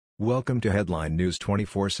Welcome to Headline News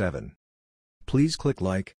 24/7. Please click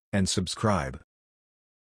like and subscribe.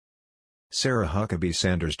 Sarah Huckabee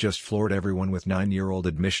Sanders just floored everyone with 9-year-old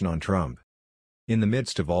admission on Trump. In the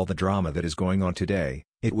midst of all the drama that is going on today,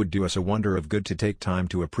 it would do us a wonder of good to take time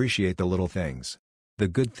to appreciate the little things. The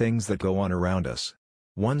good things that go on around us.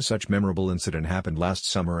 One such memorable incident happened last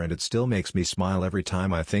summer and it still makes me smile every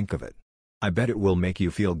time I think of it. I bet it will make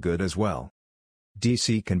you feel good as well.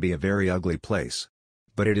 DC can be a very ugly place.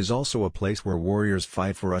 But it is also a place where warriors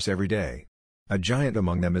fight for us every day. A giant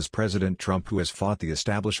among them is President Trump, who has fought the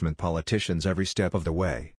establishment politicians every step of the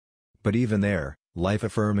way. But even there,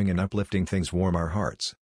 life-affirming and uplifting things warm our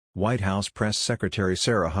hearts. White House Press Secretary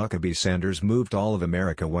Sarah Huckabee Sanders moved all of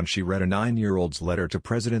America when she read a 9-year-old's letter to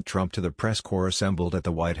President Trump to the press corps assembled at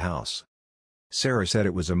the White House. Sarah said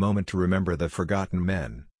it was a moment to remember the forgotten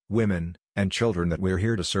men, women, and children that we're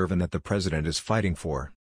here to serve and that the president is fighting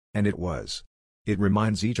for. And it was. It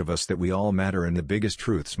reminds each of us that we all matter, and the biggest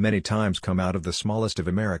truths many times come out of the smallest of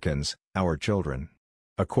Americans, our children.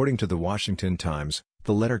 According to the Washington Times,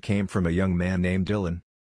 the letter came from a young man named Dylan.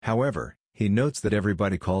 However, he notes that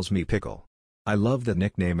everybody calls me Pickle. I love the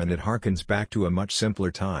nickname and it harkens back to a much simpler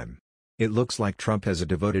time. It looks like Trump has a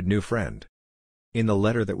devoted new friend. In the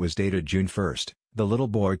letter that was dated June 1st, the little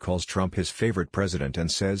boy calls Trump his favorite president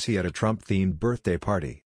and says he had a Trump-themed birthday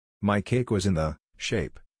party. "My cake was in the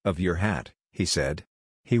shape of your hat," he said.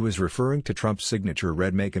 He was referring to Trump's signature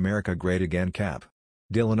red "Make America Great Again" cap.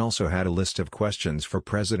 Dylan also had a list of questions for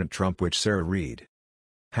President Trump, which Sarah read.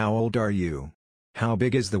 How old are you? How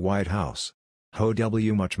big is the White House? How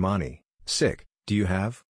much money, sick, do you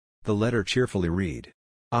have? The letter cheerfully read.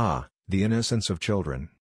 Ah, the innocence of children.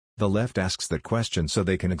 The left asks that question so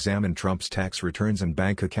they can examine Trump's tax returns and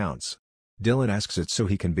bank accounts. Dylan asks it so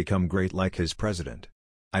he can become great like his president.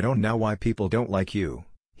 I don't know why people don't like you,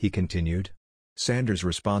 he continued. Sanders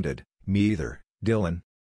responded, Me either, Dylan.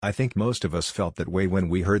 I think most of us felt that way when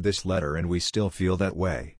we heard this letter, and we still feel that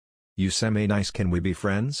way. You semi-nice, can we be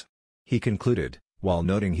friends? He concluded, while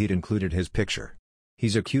noting he'd included his picture.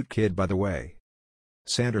 He's a cute kid, by the way.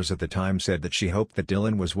 Sanders at the time said that she hoped that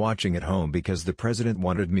Dylan was watching at home because the president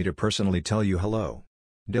wanted me to personally tell you hello.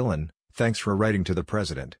 Dylan, thanks for writing to the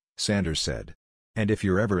president, Sanders said. And if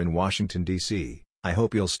you're ever in Washington, D.C., I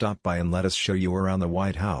hope you'll stop by and let us show you around the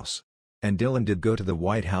White House. And Dylan did go to the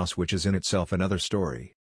White House, which is in itself another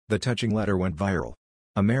story. The touching letter went viral.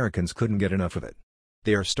 Americans couldn't get enough of it.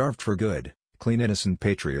 They are starved for good, clean, innocent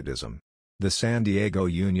patriotism. The San Diego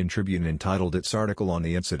Union Tribune entitled its article on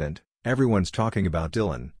the incident, Everyone's Talking About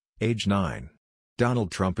Dylan, age 9.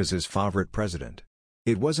 Donald Trump is his favorite president.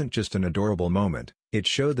 It wasn't just an adorable moment, it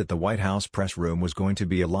showed that the White House press room was going to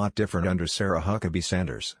be a lot different under Sarah Huckabee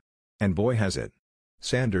Sanders. And boy has it.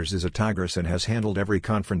 Sanders is a tigress and has handled every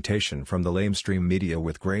confrontation from the lamestream media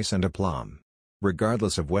with grace and aplomb.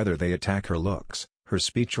 Regardless of whether they attack her looks, her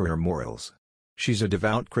speech, or her morals. She's a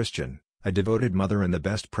devout Christian, a devoted mother, and the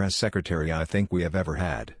best press secretary I think we have ever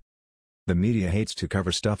had. The media hates to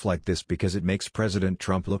cover stuff like this because it makes President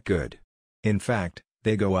Trump look good. In fact,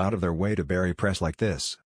 they go out of their way to bury press like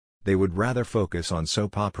this. They would rather focus on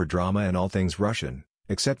soap opera drama and all things Russian,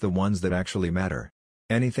 except the ones that actually matter.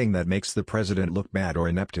 Anything that makes the president look bad or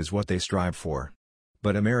inept is what they strive for.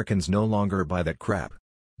 But Americans no longer buy that crap.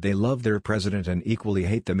 They love their president and equally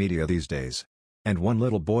hate the media these days. And one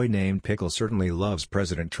little boy named Pickle certainly loves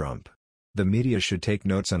President Trump. The media should take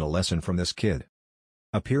notes and a lesson from this kid.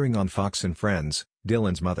 Appearing on Fox and Friends,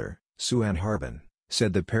 Dylan's mother, Sue Ann Harbin,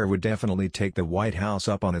 said the pair would definitely take the White House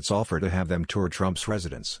up on its offer to have them tour Trump's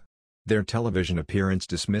residence. Their television appearance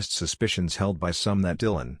dismissed suspicions held by some that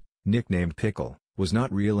Dylan, nicknamed Pickle, was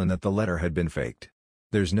not real and that the letter had been faked.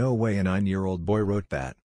 There's no way a 9-year-old boy wrote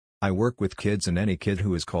that. I work with kids, and any kid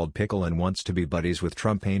who is called Pickle and wants to be buddies with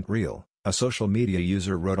Trump ain't real, a social media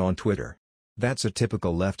user wrote on Twitter. That's a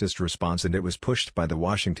typical leftist response, and it was pushed by the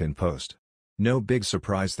Washington Post. No big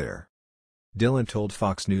surprise there. Dylan told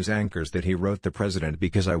Fox News anchors that he wrote the president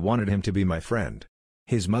because I wanted him to be my friend.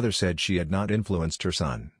 His mother said she had not influenced her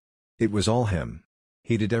son. It was all him.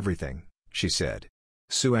 He did everything, she said.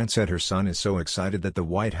 Sue Ann said her son is so excited that the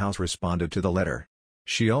White House responded to the letter.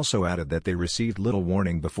 She also added that they received little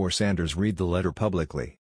warning before Sanders read the letter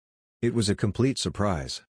publicly. It was a complete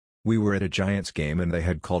surprise. We were at a Giants game and they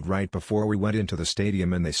had called right before we went into the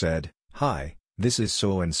stadium and they said, "Hi, this is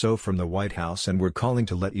so-and-so from the White House and we're calling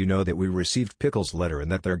to let you know that we received Pickle's letter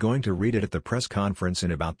and that they're going to read it at the press conference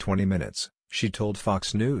in about 20 minutes, she told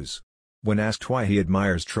Fox News. When asked why he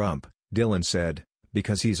admires Trump, Dylan said,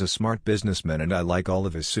 "Because he's a smart businessman and I like all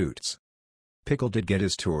of his suits." Pickle did get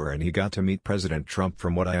his tour and he got to meet President Trump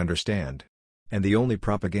from what I understand. And the only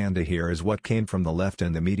propaganda here is what came from the left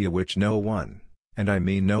and the media, which no one, and I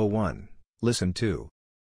mean no one, listened to.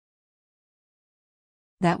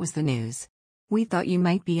 That was the news. We thought you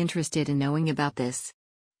might be interested in knowing about this.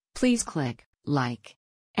 Please click like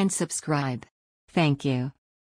and subscribe. Thank you.